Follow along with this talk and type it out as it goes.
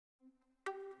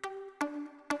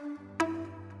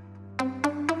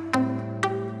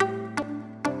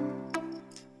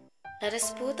Let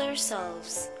us put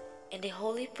ourselves in the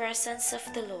holy presence of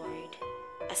the Lord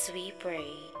as we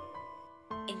pray.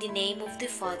 In the name of the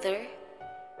Father,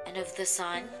 and of the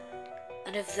Son,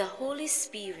 and of the Holy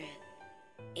Spirit.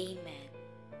 Amen.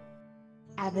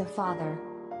 Abba Father,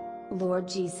 Lord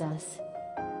Jesus,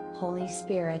 Holy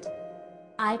Spirit,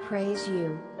 I praise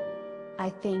you, I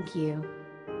thank you,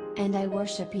 and I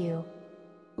worship you.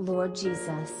 Lord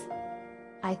Jesus,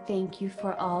 I thank you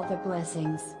for all the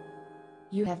blessings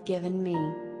you have given me.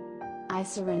 I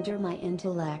surrender my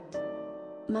intellect,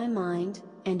 my mind,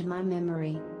 and my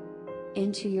memory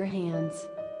into your hands.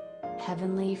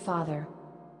 Heavenly Father,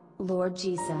 Lord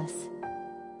Jesus,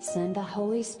 send the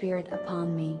Holy Spirit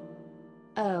upon me.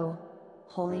 Oh,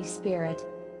 Holy Spirit,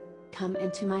 come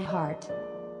into my heart,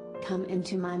 come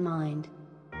into my mind,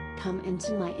 come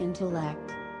into my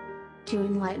intellect, to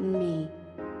enlighten me,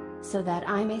 so that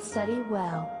I may study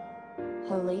well.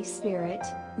 Holy Spirit,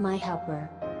 my helper,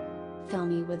 fill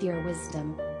me with your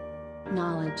wisdom,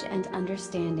 knowledge and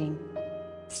understanding.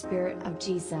 Spirit of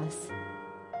Jesus,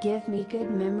 give me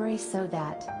good memory so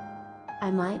that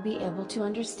I might be able to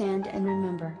understand and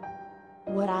remember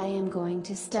what I am going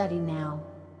to study now.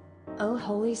 O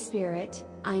Holy Spirit,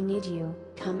 I need you,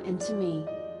 come into me.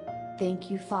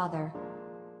 Thank you, Father.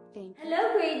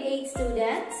 Hello grade 8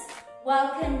 students!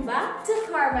 Welcome back to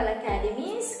Carmel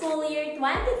Academy School Year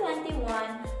 2021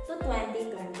 to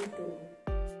 2022.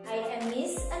 I am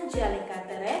Miss Angelica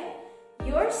Terek,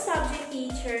 your subject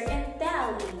teacher in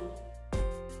TLE.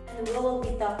 And we will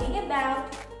be talking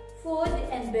about food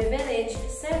and beverage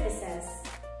services.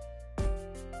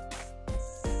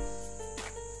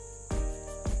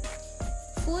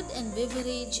 Food and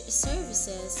beverage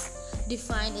services,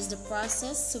 defined as the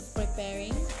process of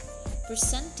preparing,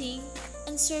 presenting,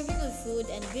 and serving of food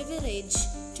and beverage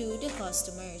to the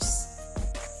customers.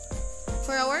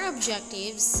 For our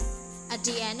objectives, at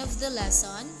the end of the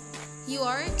lesson, you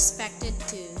are expected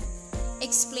to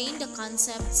explain the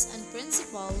concepts and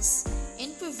principles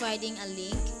in providing a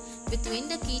link between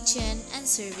the kitchen and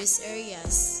service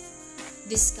areas,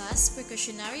 discuss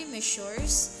precautionary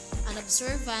measures and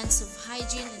observance of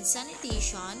hygiene and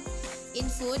sanitation in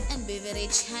food and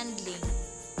beverage handling,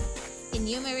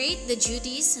 enumerate the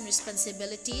duties and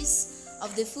responsibilities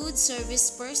of the food service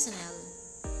personnel,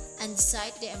 and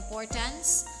cite the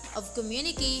importance of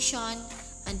communication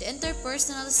and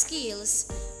interpersonal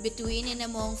skills between and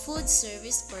among food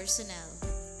service personnel.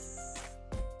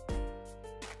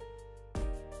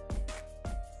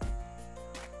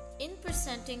 In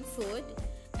presenting food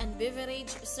and beverage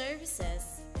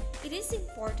services, it is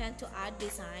important to add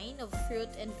design of fruit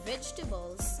and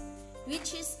vegetables,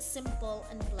 which is simple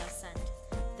and pleasant,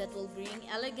 that will bring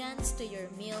elegance to your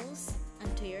meals and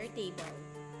to your table.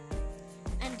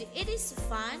 And it is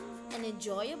fun and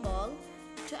enjoyable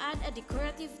to add a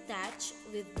decorative touch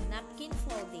with napkin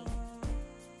folding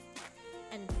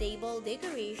and table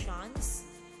decorations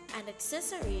and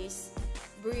accessories.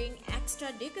 Bring extra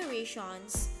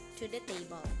decorations to the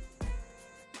table.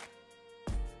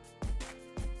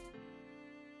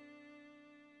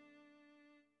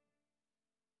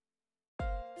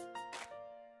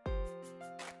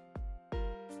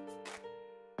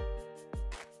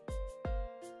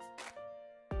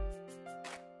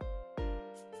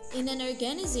 In an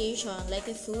organization like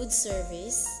a food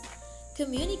service,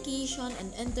 communication and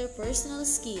interpersonal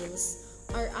skills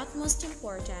are utmost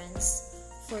importance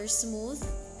for smooth,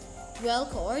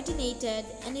 well-coordinated,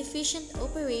 and efficient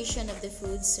operation of the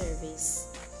food service.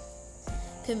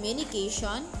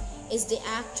 Communication is the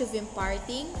act of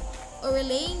imparting or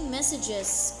relaying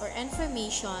messages or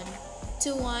information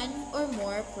to one or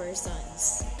more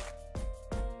persons.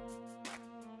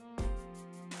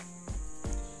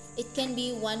 It can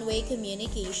be one-way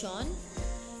communication.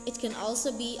 It can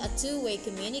also be a two-way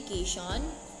communication.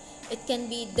 It can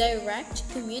be direct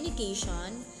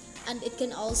communication, and it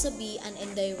can also be an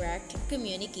indirect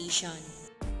communication.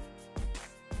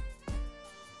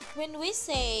 When we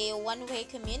say one-way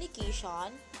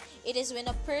communication, it is when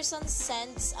a person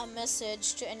sends a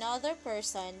message to another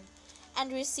person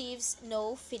and receives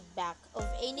no feedback of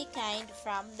any kind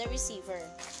from the receiver.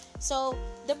 So,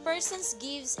 the person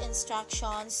gives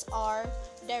instructions or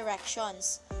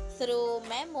directions through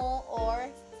memo or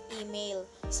email.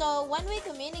 So, one-way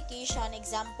communication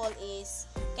example is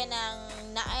kanang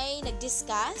naay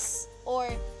nag-discuss or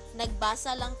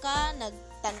nagbasa lang ka,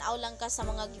 nagtanaw lang ka sa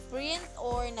mga print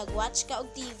or nag-watch ka og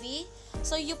TV.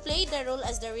 So, you play the role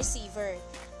as the receiver.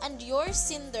 And your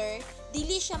sender,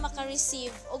 dili siya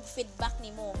maka-receive og feedback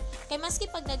nimo. Kay maski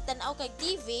pag nagtanaw kay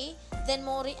TV, then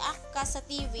mo react ka sa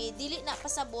TV, dili na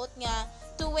pasabot nga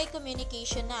two-way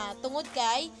communication na. Tungod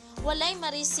kay walay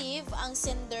ma-receive ang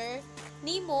sender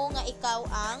nimo nga ikaw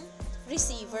ang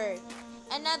receiver.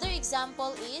 Another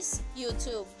example is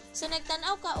YouTube. So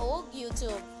nagtanaw ka og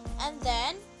YouTube and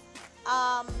then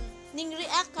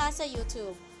ning-react ka sa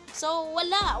YouTube. So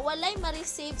walay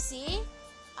ma-receive si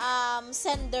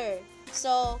sender.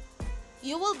 So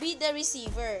you will be the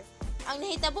receiver. Ang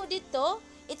nahitabo dito,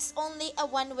 it's only a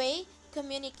one-way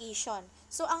communication.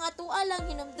 So ang atoa lang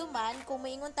hinumduman kung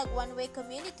maingon tag one-way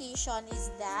communication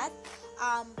is that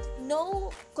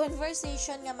no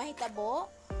conversation nga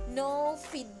mahitabo, no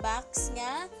feedbacks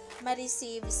nga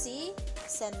ma-receive si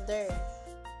sender.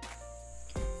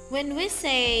 When we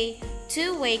say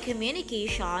two-way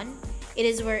communication, it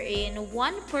is wherein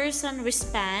one person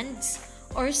responds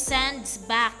or sends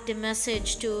back the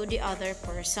message to the other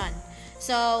person.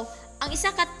 So, ang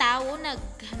isa ka tawo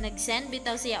nag-send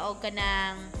bitaw siya og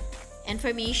kanang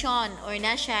information or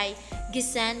na siya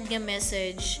gisend nga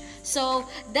message. So,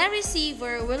 the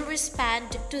receiver will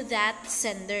respond to that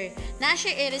sender. Na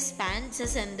siya i-respond sa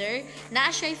sender,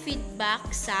 na siya feedback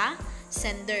sa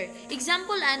sender.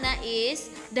 Example ana is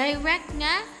direct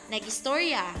nga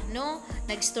nag-istorya, no?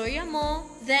 Nag-istorya mo.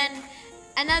 Then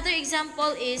another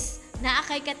example is naa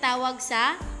kay katawag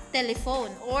sa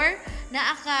telephone or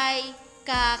naa kay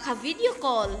ka video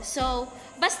call. So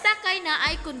basta kay na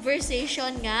ay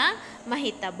conversation nga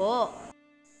mahitabo.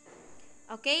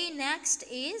 Okay, next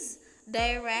is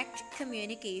direct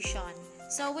communication.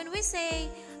 So when we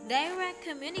say direct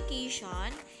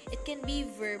communication, it can be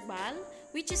verbal,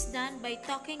 which is done by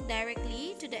talking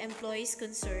directly to the employees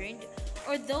concerned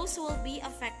or those who will be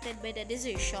affected by the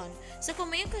decision. So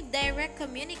kung may direct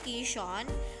communication,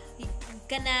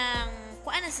 kanang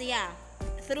kuan na siya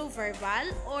through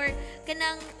verbal or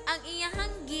kanang ang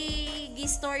iyahang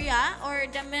gistorya or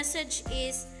the message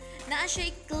is naa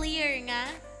siya clear nga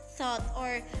thought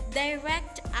or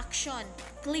direct action,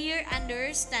 clear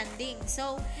understanding.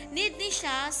 So need ni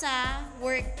siya sa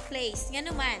workplace nga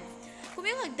naman. Kung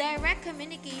may direct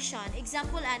communication,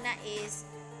 example ana is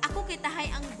ako kitahay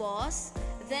ang boss,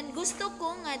 then gusto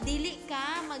ko nga dili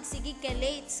ka magsigig ka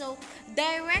late. So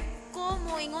direct ko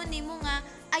mo ingon nimo nga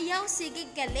ayaw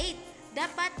sigig ka late.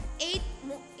 Dapat 8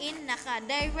 mo in na ka.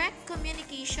 Direct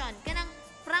communication. Kanang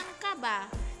prank ka ba?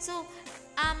 So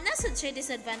nasa siya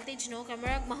disadvantage, no?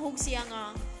 Kamurag mahug siya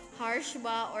nga harsh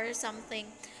ba or something.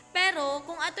 Pero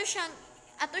kung ato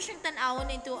siyang tan-awon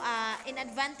into in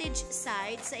advantage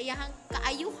side sa iyahang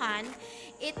kaayuhan,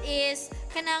 it is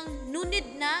kanang nunid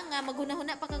na nga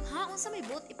maghunahuna pa kag haon sa may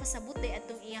buot ipasabot day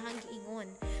atong iyahang giingon.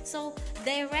 So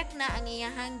direct na ang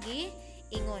iyahang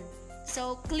giingon.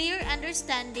 So clear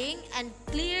understanding and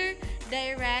clear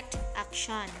direct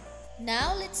action.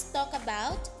 Now let's talk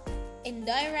about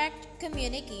indirect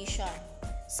communication.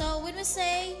 So when we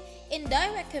say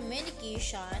indirect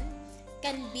communication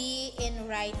can be in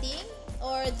writing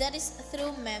or that is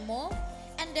through memo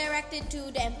and directed to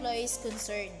the employees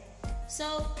concerned.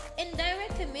 So,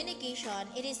 indirect communication,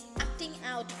 it is acting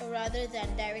out rather than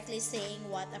directly saying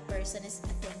what a person is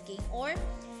thinking or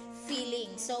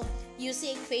feeling. So,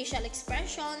 using facial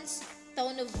expressions,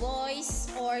 tone of voice,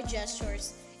 or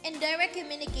gestures. Indirect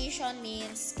communication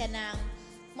means kanang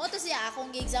mo to siya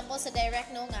akong example sa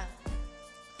direct no nga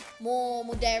mo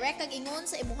direct kag ingon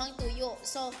sa imuhang tuyo.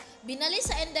 So binali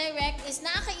sa indirect is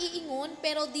naa kay iingon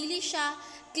pero dili siya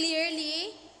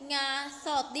clearly nga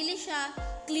thought, dili siya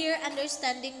clear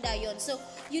understanding dayon. So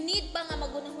you need pa nga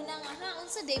magunahuna nga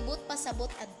unsa day but pasabot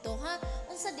adto ha,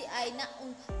 unsa di ay na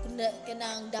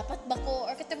kanang dapat ba ko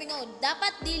or katamingon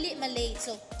dapat dili malate.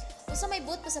 So unsa may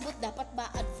but pasabot dapat ba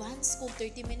advance kung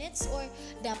 30 minutes or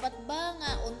dapat ba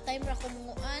nga on time ra ko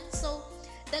munguan. So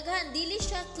daghan dili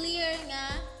siya clear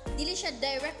nga, dili siya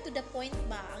direct to the point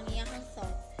ba ang iyang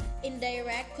thought.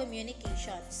 Indirect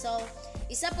communication. So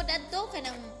isa po dadto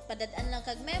kanang padadaan lang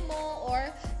kag memo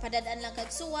or padadaan lang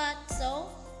kag suwat. So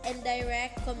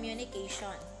indirect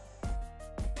communication.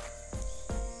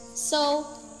 So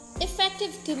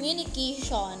effective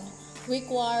communication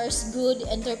requires good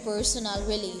interpersonal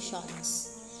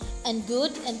relations. And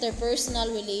good interpersonal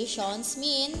relations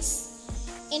means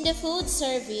in the food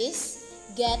service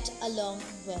get along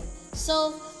well.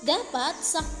 So, dapat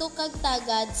sakto kag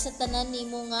tagad sa tanan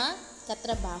nimo nga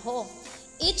katrabaho.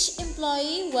 Each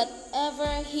employee, whatever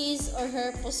his or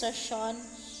her position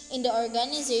in the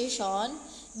organization,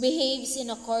 behaves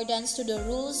in accordance to the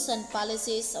rules and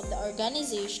policies of the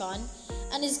organization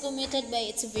and is committed by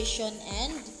its vision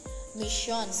and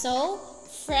mission. So,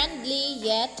 friendly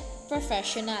yet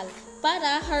professional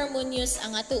para harmonious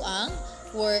ang atuang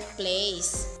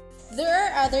workplace. There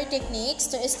are other techniques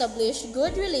to establish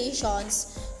good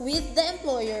relations with the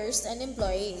employers and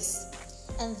employees.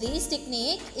 And this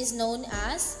technique is known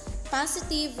as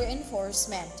positive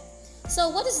reinforcement. So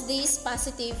what is this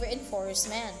positive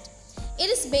reinforcement?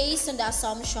 It is based on the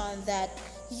assumption that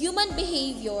human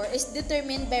behavior is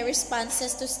determined by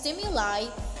responses to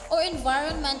stimuli or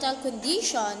environmental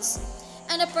conditions,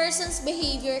 and a person's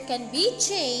behavior can be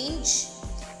changed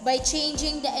by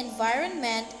changing the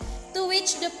environment to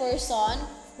which the person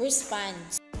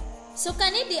responds. So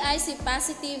kani di ay si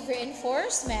positive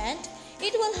reinforcement,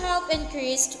 it will help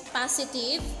increase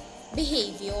positive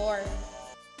behavior.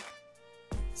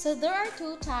 So there are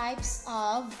two types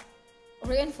of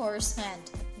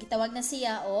reinforcement. Gitawag na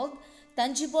siya og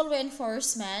tangible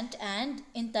reinforcement and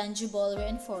intangible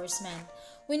reinforcement.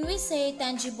 When we say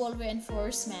tangible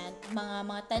reinforcement,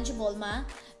 mga tangible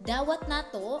dawat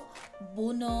nato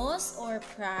bonus or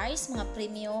prize, mga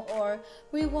premyo or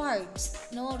rewards,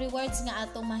 no? Rewards nga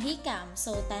atong mahikam.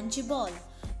 So tangible,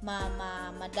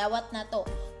 madawat nato.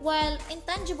 While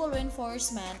intangible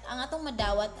reinforcement, ang atong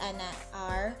madawat ana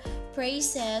are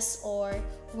praises or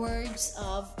words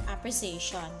of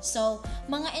appreciation. So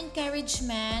mga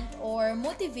encouragement or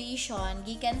motivation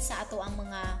gikan sa ato ang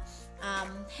mga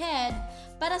head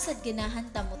para sa ganahan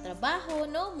ta mo trabaho,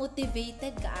 no?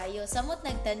 Motivated kaayo samot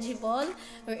nag-tangible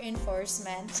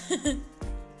reinforcement.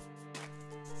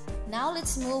 Now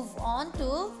let's move on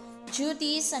to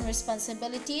duties and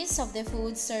responsibilities of the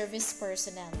food service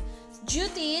personnel.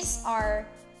 Duties are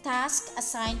tasks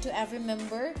assigned to every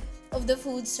member of the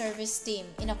food service team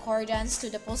in accordance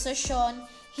to the position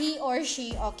he or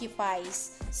she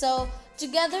occupies. So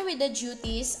together with the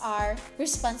duties are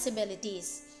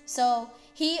responsibilities. So,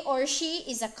 he or she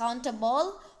is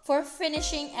accountable for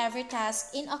finishing every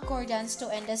task in accordance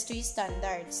to industry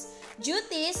standards.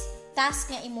 Duties,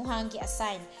 task nga imuhang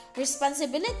gi-assign.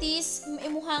 Responsibilities,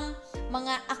 imuhang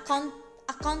mga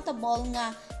accountable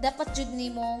nga dapat jud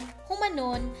nimo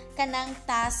humanon kanang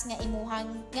task nga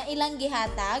imuhang nga ilang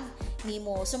gihatag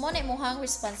nimo. So mo na imuhang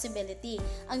responsibility.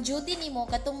 Ang duty nimo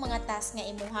katong mga task nga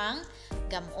imuhang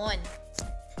gamon.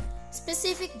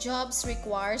 Specific jobs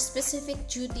require specific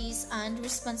duties and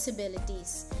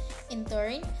responsibilities. In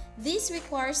turn, this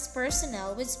requires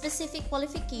personnel with specific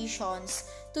qualifications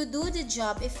to do the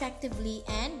job effectively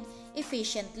and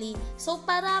efficiently. So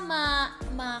para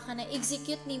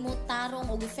execute nimo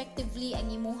tarong og effectively ang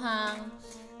imuhang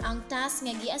ang task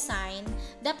nga gi-assign,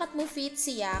 dapat mo fit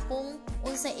siya kung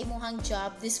unsa imuhang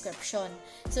job description.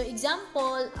 So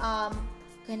example,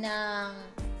 kanang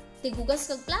tigugas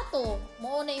kag plato,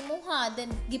 mao na imuha, then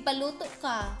gipaluto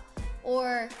ka,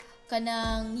 or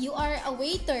kanang you are a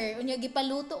waiter, unya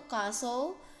gipaluto ka,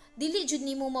 so dili jud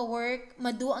nimo ma-work,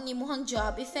 madu ang imuhang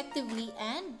job effectively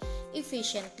and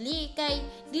efficiently, kay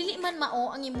dili man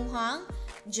mao ang imuhang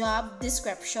job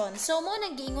description. So mo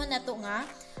nang giingon nato nga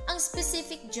ang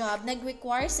specific job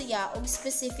nag-require siya og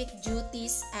specific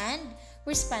duties and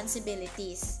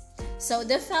responsibilities. So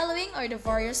the following are the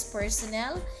various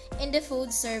personnel in the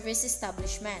food service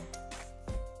establishment.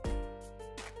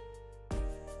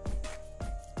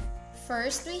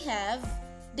 First, we have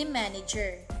the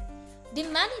manager. The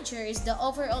manager is the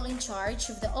overall in charge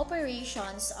of the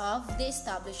operations of the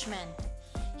establishment.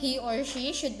 He or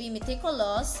she should be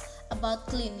meticulous about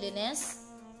cleanliness,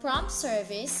 prompt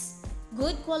service,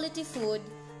 good quality food,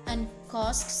 and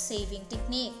cost-saving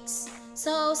techniques.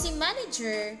 So, si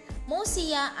manager, mo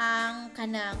siya ang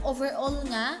kanang overall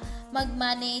nga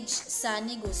mag-manage sa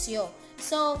negosyo.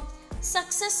 So,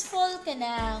 successful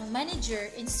kanang manager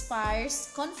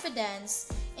inspires confidence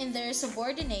in their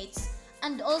subordinates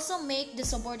and also make the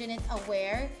subordinate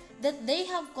aware that they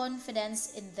have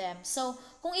confidence in them. So,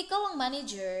 kung ikaw ang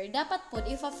manager, dapat po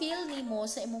ifa-feel nimo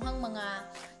sa imuhang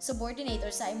mga subordinate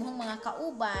or sa imuhang mga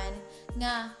kauban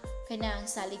nga kanang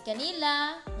salig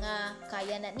kanila, nga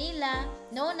kaya na nila,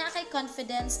 no, na kay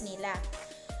confidence nila.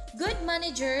 Good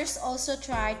managers also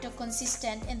try to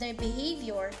consistent in their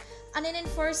behavior and in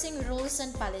enforcing rules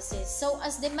and policies. So,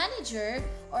 as the manager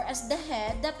or as the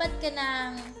head, dapat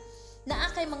kanang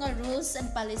naa kay mga rules and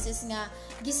policies nga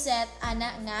giset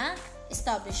ana nga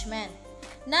establishment.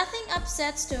 Nothing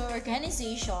upsets to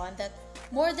organization that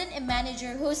more than a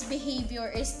manager whose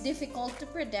behavior is difficult to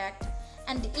predict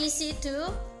and easy to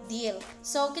deal.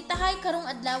 So kitahay karong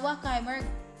adlaw kay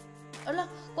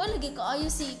ko lagi kaayo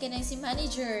si kanang si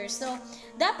manager. So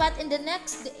dapat in the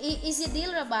next day, easy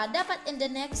deal ra ba? Dapat in the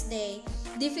next day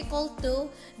difficult to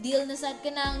deal na sad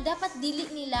kanang dapat dili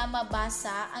nila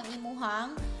mabasa ang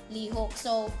imuhang lihok.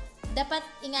 So dapat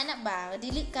ingana ba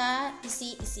dili ka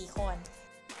isi-isihon.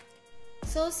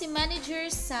 So si manager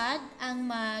sad ang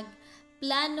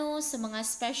plano sa mga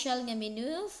special nga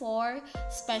menu for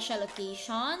special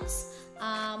occasions,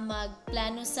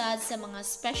 magplano sad sa mga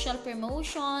special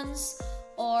promotions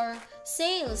or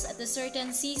sales at a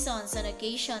certain seasons and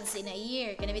occasions in a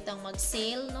year. Kana bitang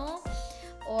mag-sale, no?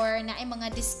 Or naay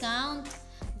mga discount.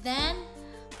 Then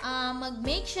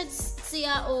mag-make sure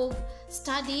siya og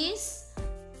studies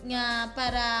nga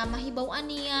para mahibaw-an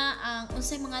niya ang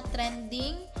unsay mga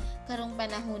trending karong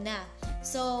panahona.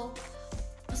 So,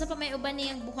 usa pa may uban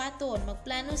niyang buhaton,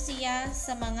 magplano siya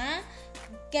sa mga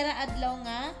karaadlaw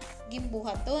nga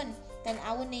gimbuhaton.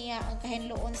 Tan-awon niya ang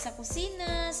kahinloon sa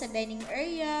kusina, sa dining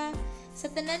area, sa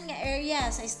tanan nga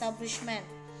area sa establishment.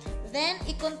 Then,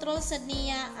 i-control sad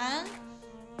niya ang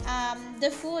the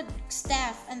food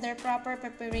staff and their proper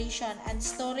preparation and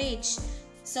storage.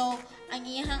 So, ang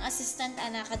iyahang assistant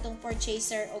ana katong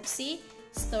purchaser og si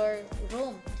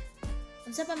storeroom.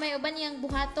 Unsa pa may uban niyang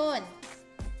buhaton?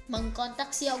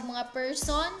 Mag-contact siya og mga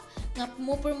person nga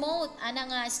mo-promote ana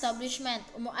nga establishment,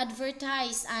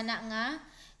 mo-advertise ana nga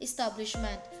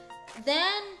establishment.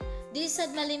 Then, di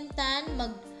sad malimtan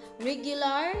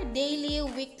mag-regular, daily,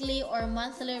 weekly, or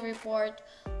monthly report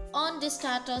on the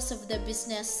status of the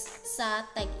business sa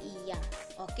tag-iya.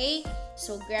 Okay?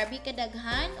 So, grabe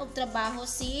kadaghan og trabaho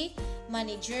si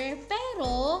manager,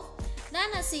 pero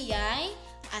nana siya'y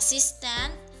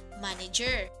assistant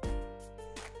manager.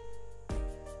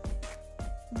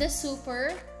 The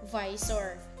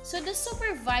supervisor. So, the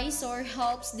supervisor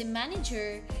helps the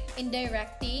manager in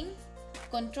directing,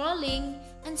 controlling,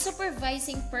 and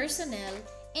supervising personnel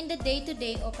in the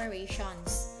day-to-day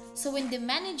operations. So when the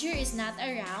manager is not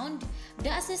around, the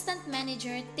assistant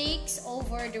manager takes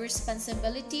over the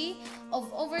responsibility of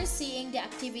overseeing the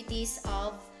activities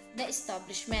of the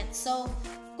establishment. So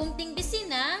kung tingbisi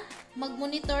na,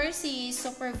 mag-monitor si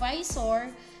supervisor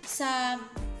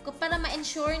para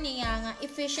ma-ensure niya nga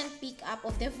efficient pick-up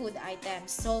of the food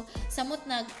items. So samot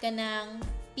kanang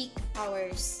peak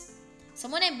hours. So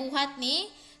muna buhat ni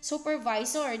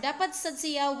supervisor. Dapat sad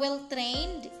siya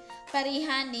well-trained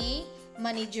pareha ni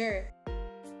manager.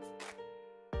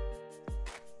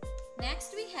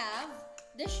 Next, we have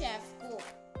the chef cook.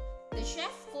 The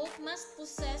chef cook must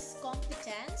possess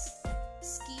competence,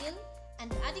 skill,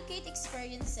 and adequate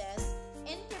experiences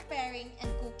in preparing and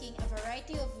cooking a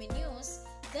variety of menus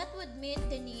that would meet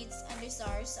the needs and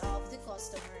desires of the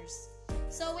customers.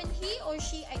 So when he or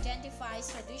she identifies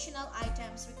traditional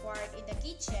items required in the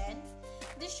kitchen,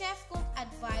 the chef cook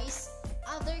advises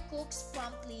other cooks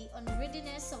promptly on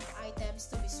readiness of items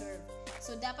to be served.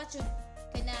 So dapat yung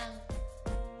kinang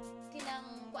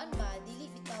kuan ba dili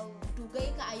bitaw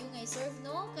dugay kaayo nga i-serve,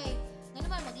 no? Kay nga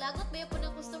naman maglagot ba po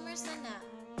ng customers na.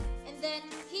 And then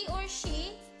he or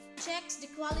she checks the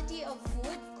quality of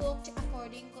food cooked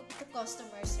according to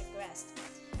customers' request.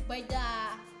 By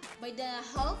the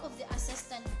help of the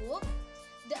assistant cook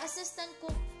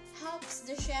helps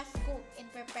the chef cook in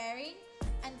preparing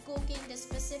and cooking the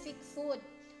specific food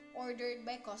ordered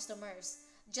by customers.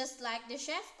 Just like the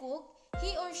chef cook,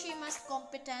 he or she must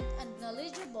competent and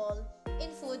knowledgeable in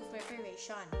food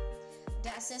preparation. The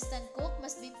assistant cook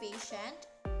must be patient,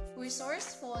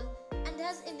 resourceful, and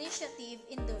has initiative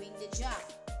in doing the job.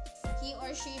 He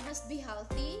or she must be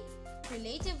healthy,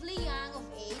 relatively young of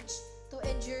age, to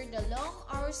endure the long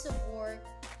hours of work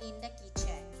in the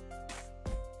kitchen.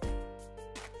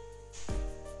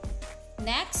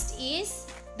 Next is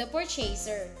the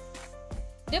purchaser.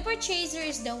 The purchaser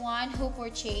is the one who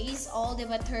purchases all the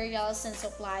materials and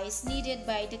supplies needed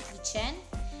by the kitchen,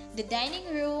 the dining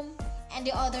room, and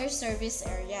the other service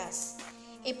areas.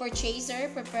 A purchaser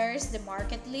prepares the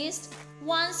market list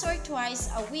once or twice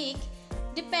a week,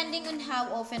 depending on how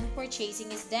often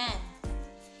purchasing is done.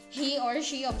 He or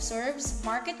she observes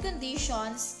market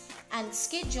conditions and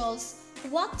schedules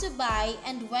what to buy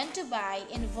and when to buy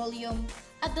in volume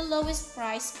at the lowest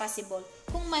price possible.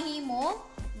 Kung mahimo,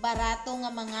 barato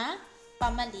nga mga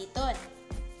pamaliton.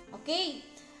 Okay.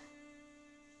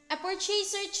 A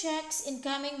purchaser checks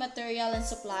incoming material and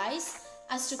supplies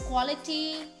as to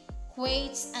quality,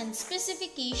 weights, and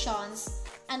specifications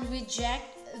and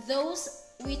reject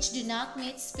those which do not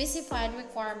meet specified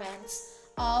requirements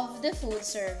of the food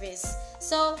service.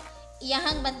 So,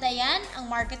 iyahang bantayan ang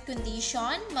market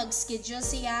condition, mag-schedule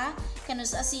siya,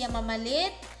 kanus siya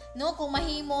mamalit, no, kung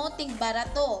mahimo ting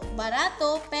barato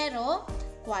pero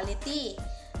quality.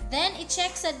 Then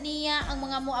i-check sad niya ang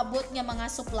mga moabot nga mga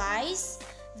supplies,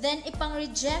 then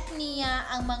ipang-reject niya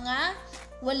ang mga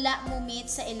wala mo meet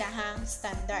sa ilahang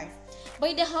standard.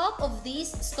 By the help of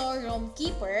this storeroom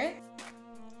keeper,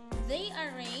 they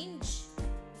arrange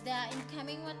the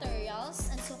incoming materials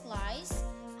and supplies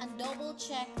and double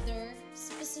check their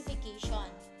specification.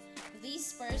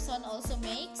 This person also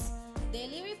makes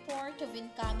daily report of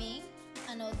incoming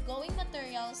and outgoing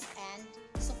materials and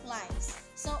supplies.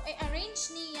 So,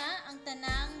 i-arrange niya ang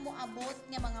tanang moabot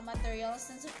nga mga materials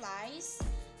and supplies.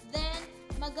 Then,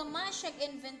 magama siya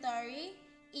inventory,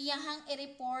 iyahang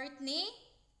i-report ni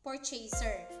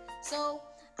purchaser. So,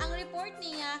 ang report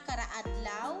niya kada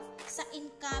adlaw sa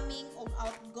incoming o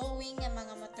outgoing nga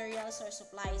mga materials or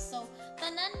supplies. So,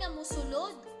 tanan nga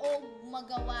musulod o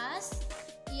magawas,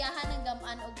 iyahan ang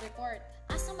gamaan og report.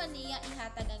 Asa man niya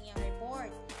ihatag ang iyang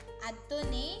report? Adto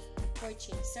ni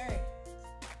purchaser.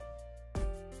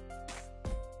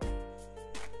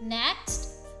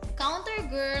 Next, counter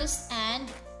girls and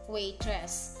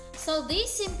waitress. So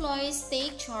these employees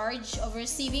take charge of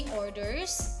receiving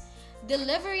orders,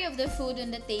 delivery of the food on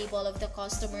the table of the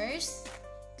customers,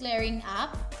 clearing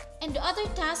up, and other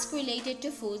tasks related to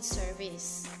food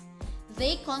service.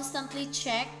 They constantly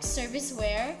check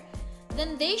serviceware,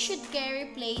 then they should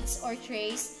carry plates or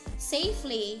trays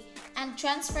safely and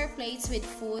transfer plates with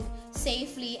food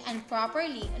safely and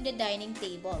properly on the dining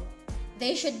table.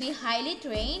 They should be highly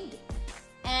trained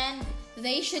and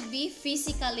they should be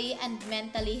physically and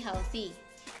mentally healthy.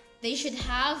 They should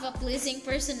have a pleasing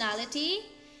personality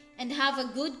and have a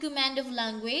good command of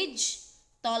language,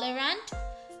 tolerant,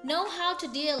 know how to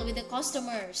deal with the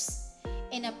customers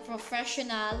in a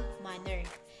professional manner,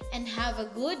 and have a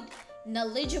good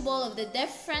knowledgeable of the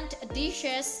different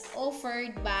dishes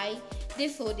offered by the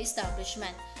food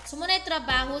establishment. So, muna yung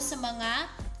trabaho sa mga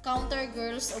counter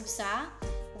girls o sa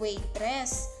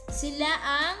waitress. Sila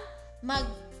ang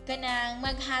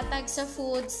maghatag sa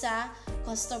food sa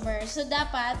customer. So,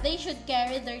 dapat they should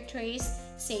carry their trays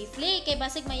safely kay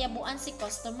basig mayabuan si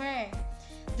customer.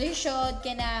 They should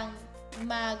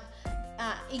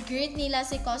i-greet nila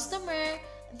si customer.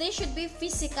 They should be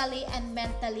physically and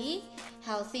mentally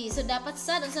healthy. So, dapat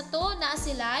sa to na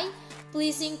sila'y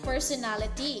pleasing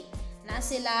personality. Na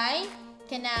sila'y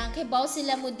kibaw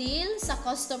sila mo deal sa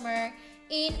customer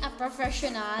in a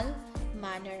professional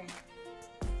manner.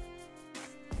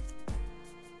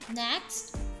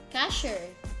 Next, cashier.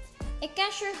 A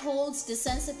cashier holds the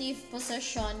sensitive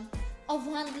position of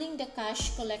handling the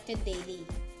cash collected daily.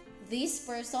 This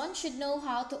person should know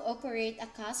how to operate a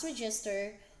cash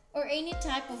register or any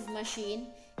type of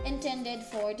machine intended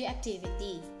for the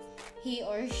activity. He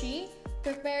or she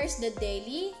prepares the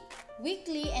daily,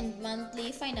 weekly, and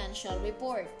monthly financial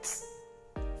reports.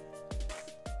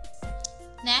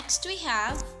 Next, we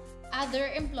have other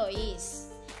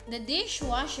employees. The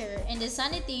dishwasher and the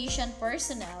sanitation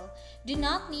personnel do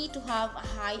not need to have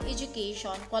high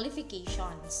education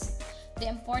qualifications. The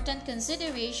important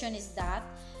consideration is that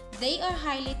they are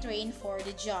highly trained for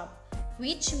the job,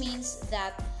 which means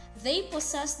that they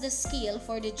possess the skill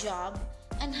for the job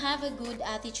and have a good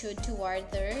attitude toward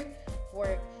their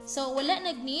work. So, wala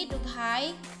nag-need of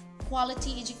high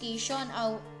quality education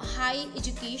o high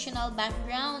educational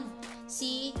background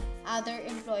si other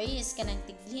employees kanang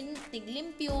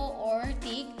tiglimpyo or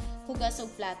tig-hugas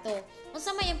og plato.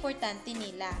 Unsa may importante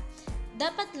nila?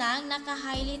 Dapat lang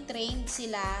naka-highly trained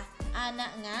sila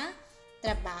ana nga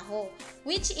trabaho,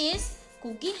 which is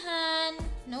kugihan,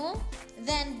 no?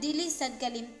 Then dili sad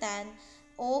kalimtan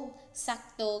og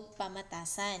saktog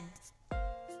pamatasan.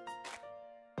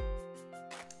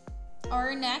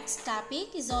 Our next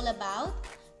topic is all about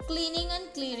cleaning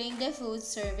and clearing the food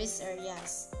service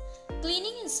areas.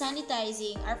 Cleaning and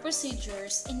sanitizing are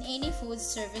procedures in any food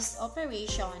service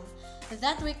operation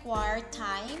that require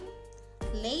time,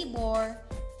 labor,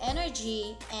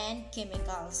 energy, and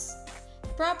chemicals.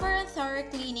 Proper and thorough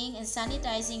cleaning and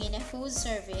sanitizing in a food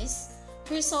service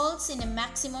results in a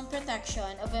maximum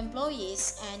protection of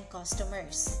employees and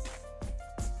customers.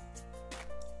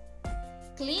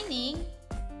 Cleaning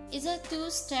is a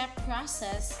two-step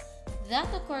process that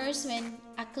occurs when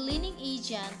a cleaning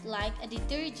agent like a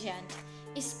detergent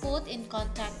is put in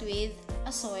contact with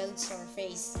a soiled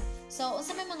surface. So,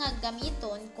 unsa may mga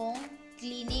gamiton kung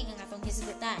cleaning ang atong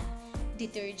hisgutan?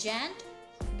 Detergent,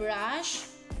 brush,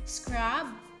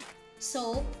 scrub,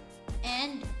 soap,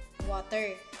 and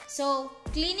water. So,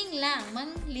 cleaning lang,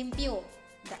 man limpyo.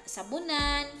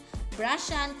 Sabunan,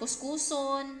 brushan,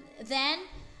 kuskuson, then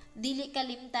dili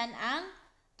kalimtan ang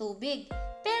tubig.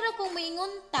 Pero kung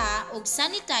maingon ta og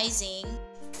sanitizing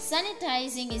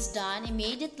is done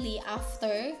immediately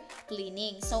after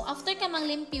cleaning. So, after ka mang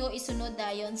limpyo, isunod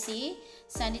dayon si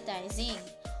sanitizing.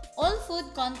 All food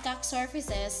contact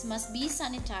surfaces must be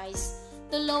sanitized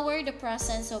to lower the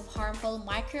presence of harmful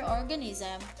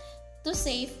microorganisms to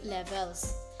safe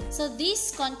levels. So,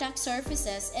 these contact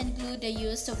surfaces include the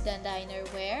use of the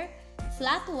dinerware,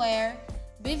 flatware,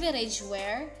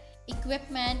 beverageware,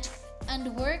 equipment, and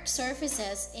work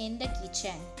surfaces in the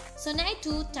kitchen. So, na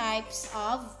two types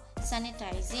of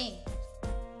sanitizing.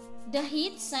 The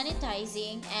heat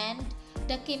sanitizing and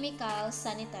the chemical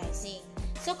sanitizing.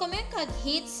 So, kung may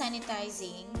heat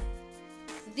sanitizing,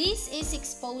 this is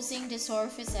exposing the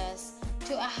surfaces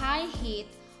to a high heat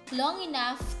long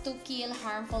enough to kill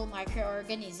harmful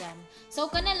microorganism. So,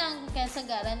 kana lang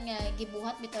kasagaran nga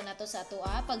gibuhat bitaw nato sa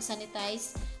atoa pag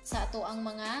sanitize sa ato ang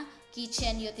mga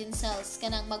kitchen utensils.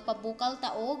 Kanang magpabukal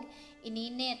taog,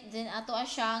 ininit, then ato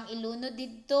siyang ilunod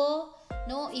didto,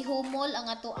 no, ihumol ang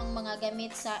ato ang mga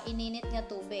gamit sa ininit nga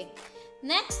tubig.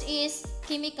 Next is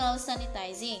chemical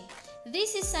sanitizing.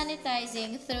 This is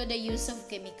sanitizing through the use of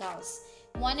chemicals.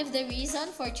 One of the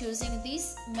reasons for choosing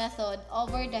this method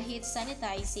over the heat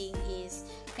sanitizing is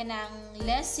kanang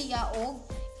less siya og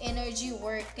energy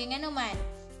work. Kaya nga naman,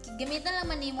 gamitan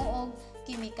lang man nimo og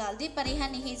chemical. Di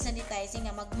pareha ni heat sanitizing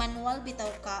nga magmanual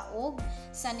bitaw ka og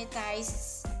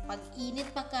sanitize pag init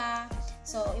pa ka.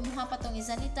 So, imuha pa tong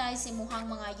i-sanitize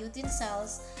imuhang mga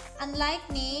utensils. Unlike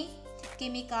ni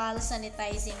chemical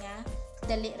sanitizing nga,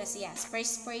 dali ra siya.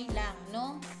 Spray lang,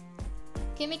 no?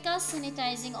 Chemical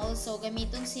sanitizing also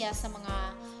gamiton siya sa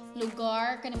mga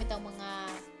lugar, kanamitang mga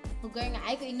lugar nga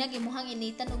ay ko inag imuhang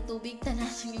initan og tubig tanan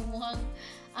yung imuhang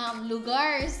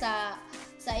lugar sa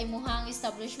imuhang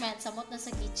establishment samot na sa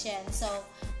kitchen. So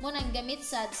mo nang gamit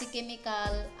sad si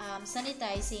chemical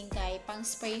sanitizing kay pang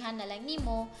sprayhan na lang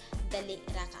nimo, dali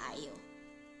ra kaayo.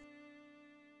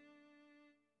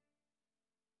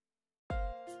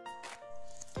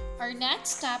 Our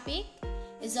next topic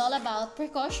is all about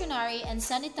precautionary and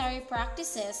sanitary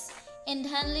practices in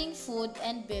handling food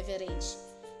and beverage.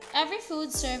 Every food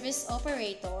service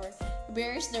operator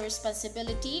bears the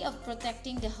responsibility of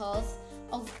protecting the health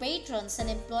of patrons and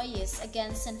employees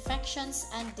against infections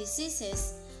and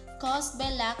diseases caused by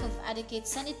lack of adequate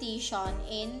sanitation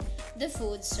in the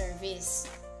food service.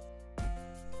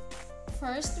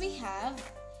 First, we have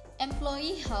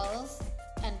employee health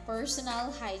and personal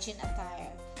hygiene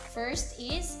attire. First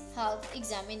is health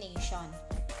examination.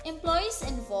 Employees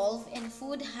involved in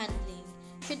food handling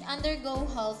should undergo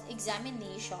health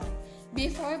examination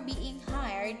before being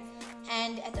hired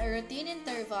and at a routine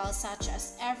interval such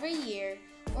as every year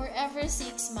or every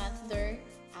 6 months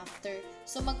thereafter.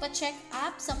 So magpa-check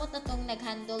up samot na tong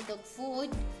naghandle dog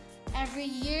food every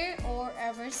year or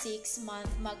every 6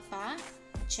 months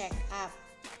magpa-check up.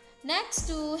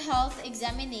 Next to health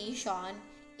examination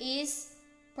is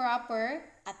proper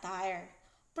attire.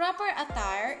 Proper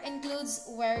attire includes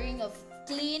wearing of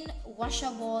clean,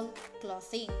 washable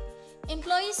clothing.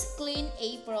 Employees' clean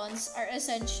aprons are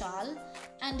essential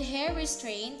and hair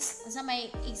restraints, sa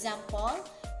may example,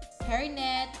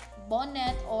 hairnet,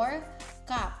 bonnet, or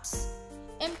caps.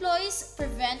 Employees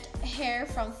prevent hair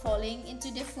from falling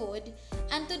into the food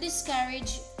and to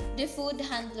discourage the food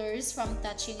handlers from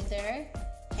touching their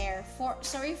hair.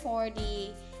 Sorry for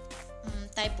the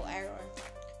typo error.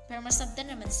 Pero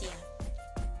masabdan naman siya.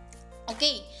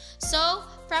 Okay, so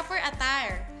proper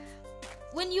attire.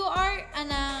 When you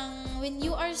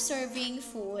are serving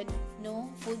food,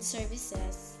 no, food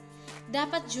services,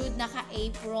 dapat jud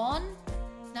naka-apron,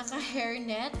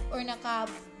 naka-hairnet or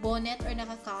naka-bonnet or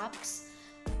naka-caps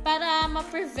para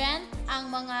ma-prevent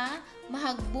ang mga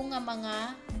mahagbong nga mga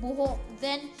buhok.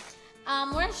 Then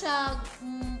mura siya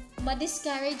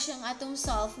ma-discourage ang atong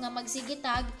self nga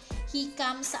magsigitag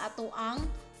hikam sa atoang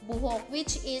buhok,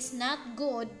 which is not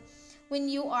good when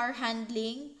you are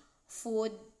handling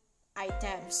food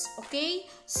items. Okay?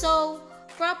 So,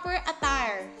 proper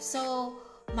attire. So,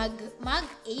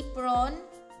 mag-apron,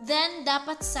 then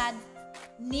dapat sad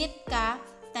neat ka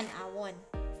tan-awon.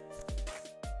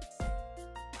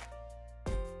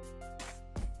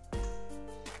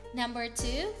 Number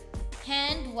 2,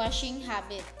 hand washing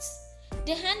habits.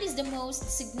 The hand is the most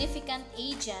significant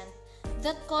agent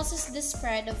that causes the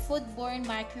spread of foodborne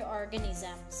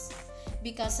microorganisms.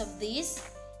 Because of this,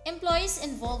 employees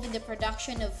involved in the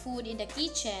production of food in the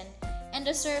kitchen and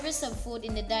the service of food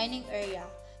in the dining area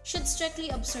should strictly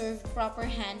observe proper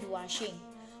hand washing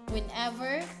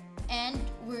whenever and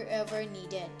wherever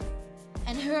needed.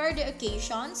 And here are the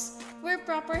occasions where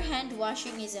proper hand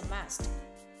washing is a must.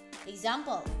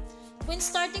 Example, when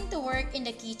starting to work in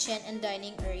the kitchen and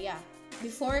dining area.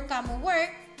 Before ka mo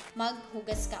work,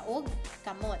 maghugas ka og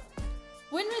kamot.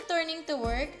 When returning to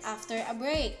work after a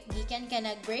break, gikan ka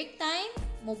nag-break time,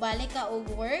 mubalik ka og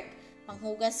work,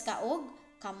 manghugas ka og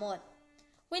kamot.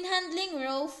 When handling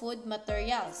raw food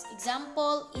materials,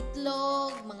 example,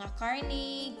 itlog, mga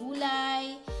karne,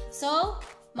 gulay, so,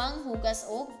 manghugas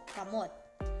og kamot.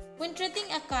 When treating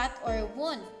a cut or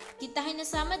wound, kitahin na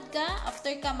samad ka,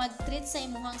 after ka mag-treat sa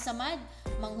imuhang samad,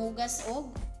 manghugas og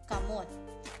kamot.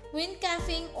 When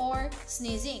coughing or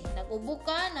sneezing, nag-ubo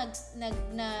ka,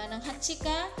 nanghatsi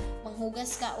ka,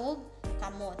 manghugas ka og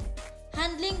kamot.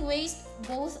 Handling waste,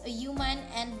 both human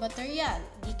and material.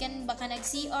 Gikan ba ka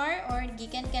nag-CR or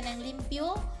gikan ka ng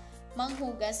limpyo,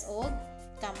 manghugas og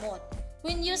kamot.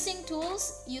 When using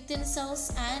tools, utensils,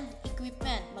 and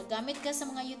equipment, magamit ka sa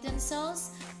mga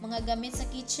utensils, mga gamit sa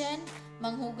kitchen,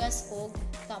 manghugas og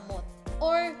kamot.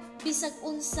 Or bisag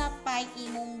unsa pay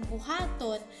imong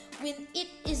buhaton, when it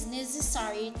is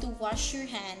necessary to wash your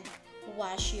hand,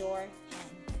 wash your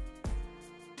hand.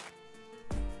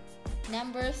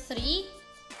 Number 3,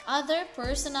 other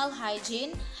personal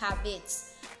hygiene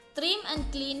habits. Trim and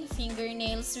clean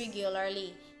fingernails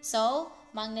regularly. So,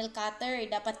 mang nail cutter,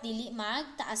 dapat dili mag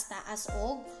taas-taas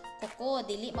og kuko,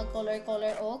 dili mag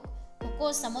color-color og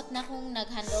kuko, samot na kung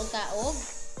naghandle ka og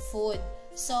food.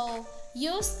 So,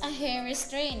 use a hair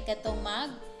restraint katong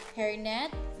mag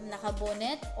hairnet,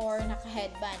 naka-bonnet, or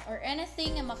naka-headband, or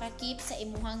anything nga makakip sa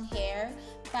imuhang hair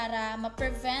para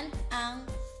ma-prevent ang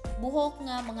buhok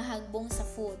nga mga hagbong sa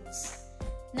foods.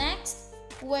 Next,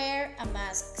 wear a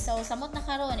mask. So, samot na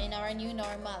karon in our new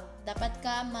normal, dapat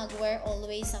ka mag-wear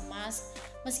always a mask.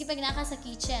 Maski pag naka sa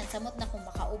kitchen, samot na kung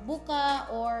makaubo ka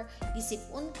or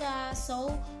gisipon ka, so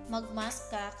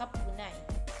mag-mask ka kapunay.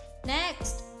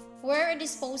 Next, wear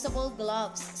disposable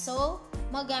gloves. So,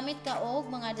 magamit ka og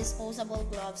mga disposable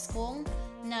gloves kung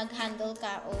nag-handle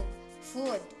ka og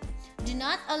food. Do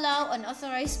not allow an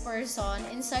unauthorized person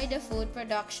inside the food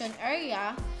production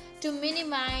area to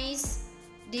minimize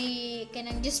the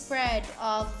spread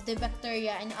of the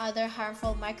bacteria and other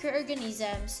harmful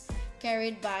microorganisms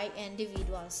carried by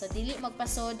individuals. So, dili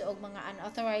magpasod og mga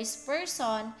unauthorized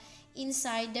person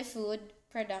inside the food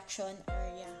production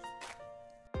area.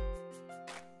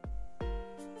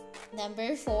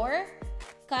 Number 4,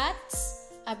 cuts,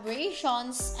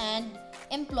 abrasions, and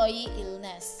employee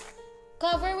illness.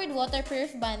 Cover with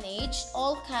waterproof bandage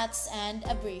all cuts and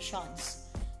abrasions.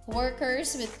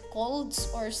 Workers with colds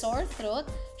or sore throat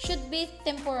should be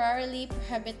temporarily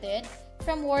prohibited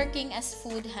from working as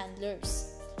food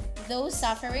handlers. Those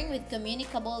suffering with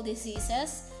communicable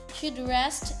diseases should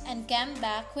rest and come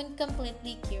back when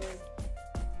completely cured.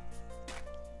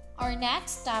 Our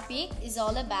next topic is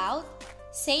all about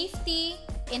safety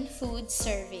in food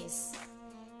service.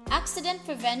 Accident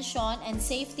prevention and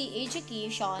safety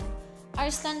education are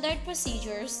standard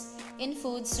procedures in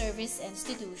food service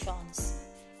institutions.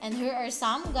 And here are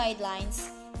some guidelines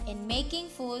in making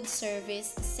food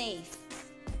service safe.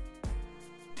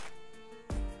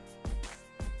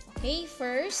 Okay,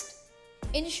 first,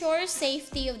 ensure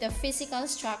safety of the physical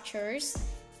structures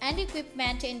and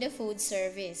equipment in the food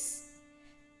service.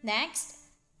 Next,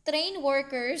 train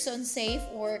workers on safe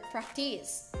work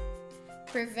practice.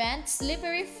 Prevent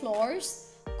slippery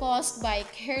floors caused by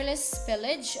careless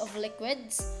spillage of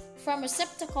liquids from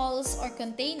receptacles or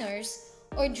containers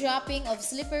or dropping of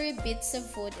slippery bits of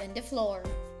food on the floor.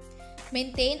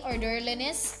 Maintain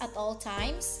orderliness at all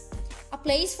times. A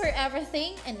place for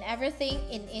everything and everything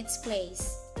in its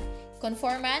place.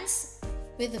 Conformance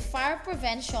with the fire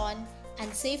prevention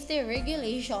and safety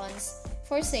regulations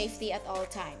for safety at all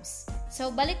times.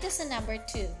 So, balik na sa number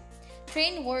 2.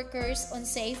 Train workers on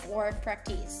safe work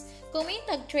practice. Kung may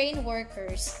tag-train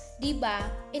workers, di ba,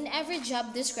 in every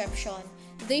job description,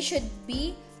 they should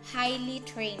be highly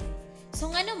trained.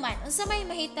 So, nga naman, unsa may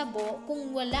mahitabo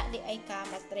kung wala di ay ka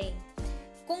matrain.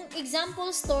 Kung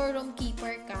example, storeroom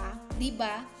keeper ka, di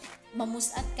ba,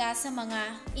 mamusat ka sa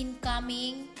mga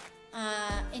incoming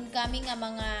nga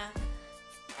mga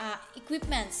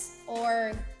equipments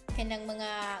or kanang mga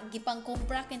gipang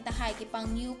kumpra kintahay, gipang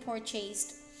new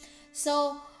purchased.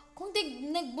 So, kung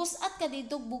nagbusat ka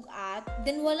dito bugat,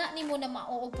 then wala nimo na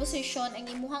mao-opposition ang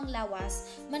imuhang lawas,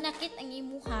 manakit ang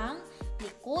imuhang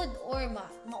likod or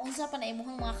maunsa pa na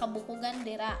imuhang mga kabukugan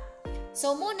dira.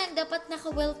 So, munang dapat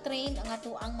naka-well-trained ang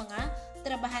atuang mga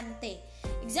trabahante.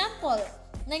 Example,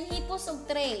 nanghipos og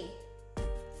tray.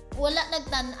 Wala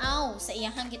nagtanaw sa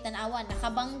iyang gitanawan,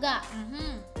 nakabangga.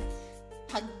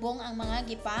 Hagbong ang mga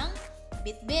gipang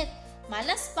bit-bit.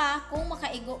 Malas pa kung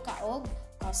makaigo ka og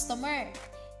customer.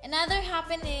 Another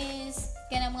happen is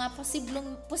kanang mga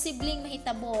posibleng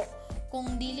mahitabo kung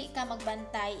dili ka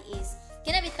magbantay is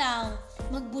kinabitaw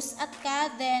magbusat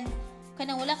ka, then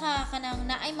kanang wala ka kanang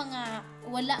naay mga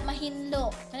wala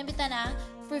mahinlo, kanabita na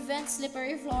prevent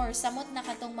slippery floors, samot na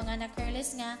katong mga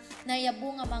na-careless nga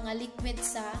nayabo nga mga liquid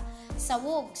sa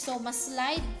sawog. So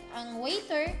maslide ang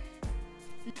waiter,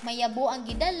 mayabo ang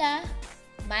gidala,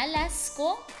 malas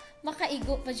ko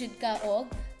makaigo pa jud ka og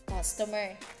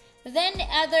customer. Then the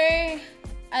other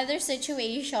other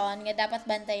situation nga dapat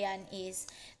bantayan is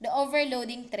the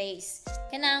overloading trays.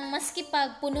 Kanang maski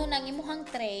pag puno ng imuhang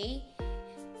tray,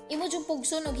 imo jung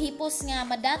pugson og hipos nga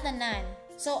madatanan.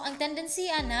 So ang tendency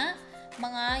ana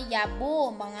mga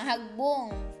yabo, mga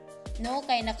hagbong, no,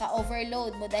 kay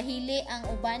naka-overload mo dahili ang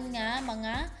uban nga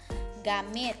mga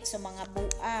gamit, so mga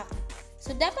buak.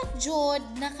 So dapat jud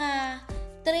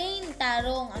naka-train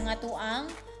tarong ang atuang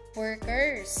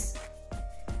workers.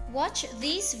 Watch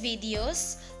these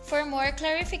videos for more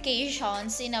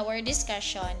clarifications in our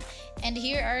discussion, and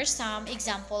here are some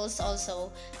examples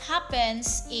also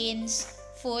happens in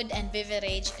food and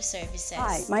beverage services.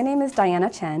 Hi, my name is Diana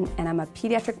Chen, and I'm a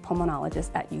pediatric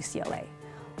pulmonologist at UCLA.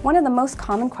 One of the most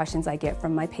common questions I get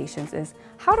from my patients is,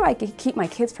 how do I keep my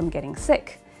kids from getting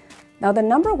sick? Now, the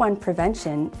number one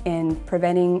prevention in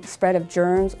preventing spread of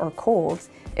germs or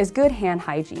colds is good hand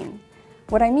hygiene.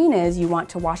 What I mean is you want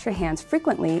to wash your hands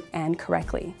frequently and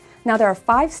correctly. Now, there are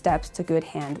 5 steps to good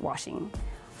hand washing.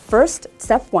 First,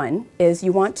 step 1 is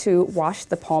you want to wash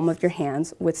the palm of your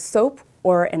hands with soap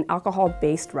or an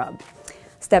alcohol-based rub.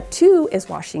 Step 2 is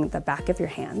washing the back of your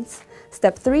hands.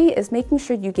 Step 3 is making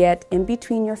sure you get in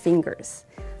between your fingers.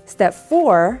 Step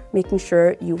 4, making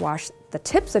sure you wash the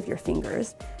tips of your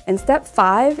fingers. And step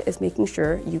 5 is making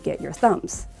sure you get your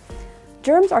thumbs.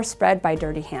 Germs are spread by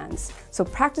dirty hands, so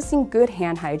practicing good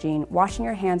hand hygiene, washing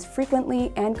your hands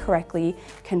frequently and correctly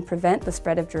can prevent the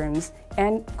spread of germs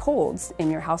and colds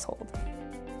in your household.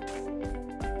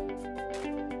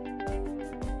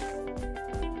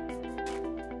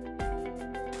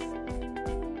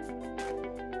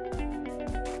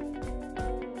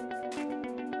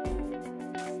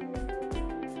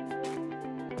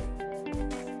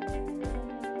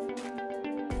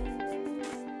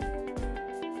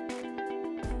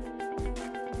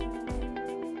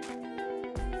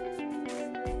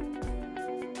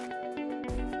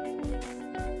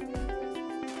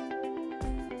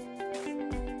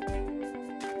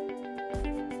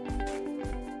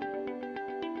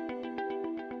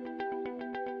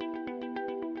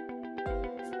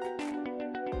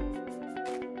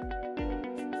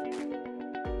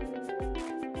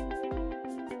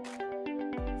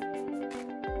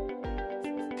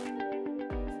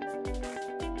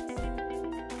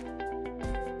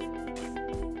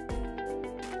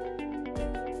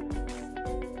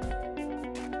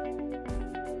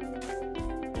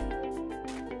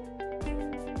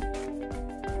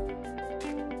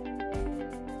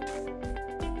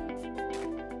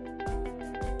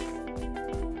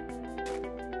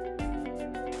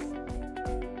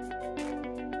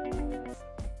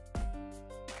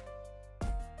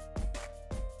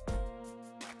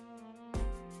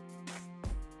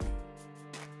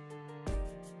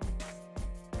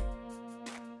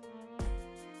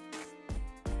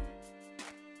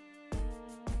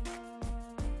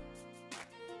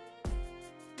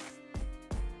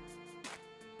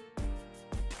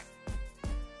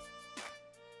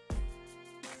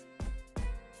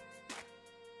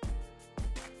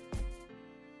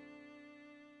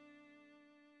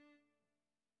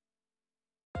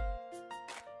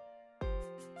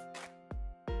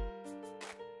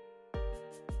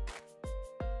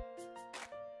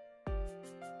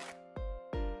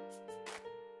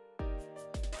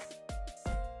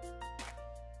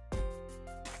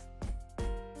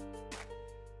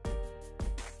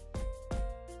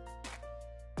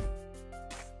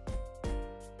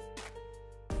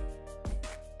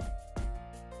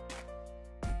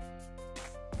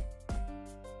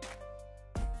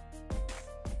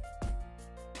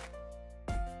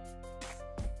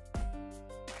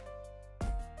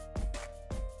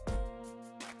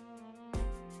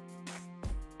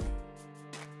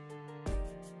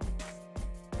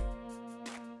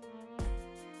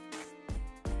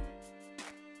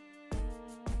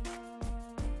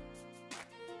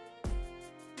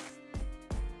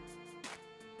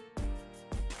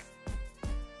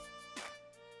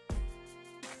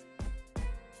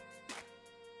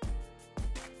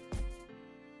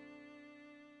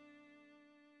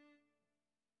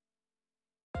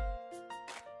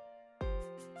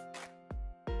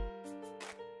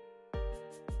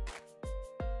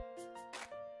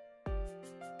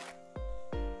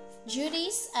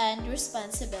 Duties and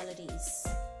responsibilities.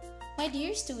 My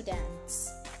dear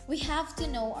students, we have to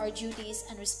know our duties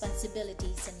and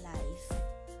responsibilities in life.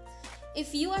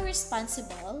 If you are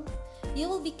responsible, you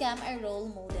will become a role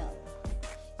model.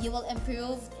 You will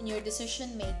improve in your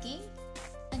decision making,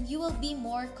 and you will be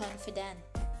more confident.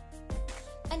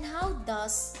 And how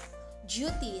does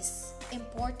duties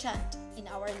important in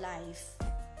our life?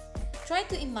 Try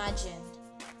to imagine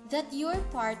that you're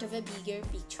part of a bigger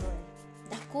picture.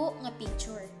 Dako nga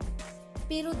picture.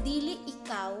 pero dili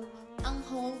ikaw ang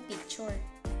whole picture.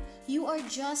 You are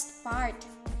just part.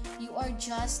 You are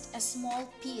just a small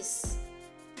piece.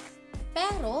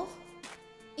 Pero,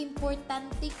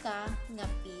 importante ka nga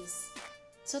piece.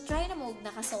 So, try na mo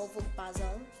nakasolve og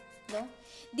puzzle, no?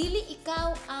 Dili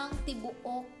ikaw ang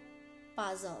tibuok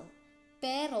puzzle.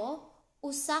 Pero,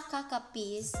 usa ka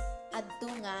piece adto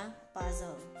nga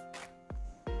puzzle.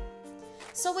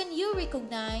 So, when you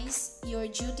recognize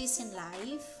your duties in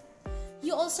life,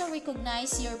 you also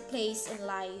recognize your place in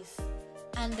life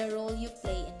and the role you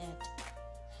play in it.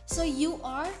 So, you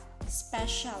are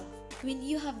special when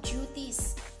you have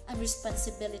duties and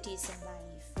responsibilities in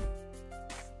life.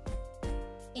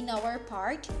 In our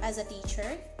part as a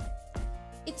teacher,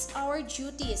 it's our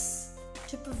duties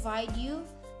to provide you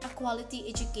a quality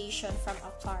education from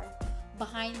afar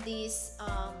behind this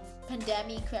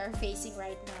pandemic we are facing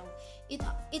right now.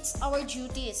 It's our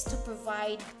duties to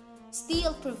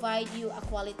still provide you a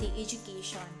quality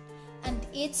education, and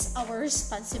it's our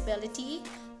responsibility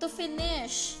to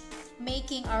finish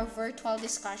making our virtual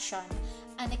discussion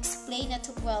and explain it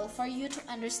well for you to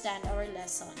understand our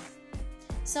lesson.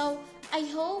 So, I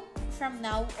hope from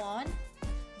now on,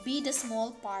 be the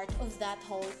small part of that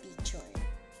whole picture.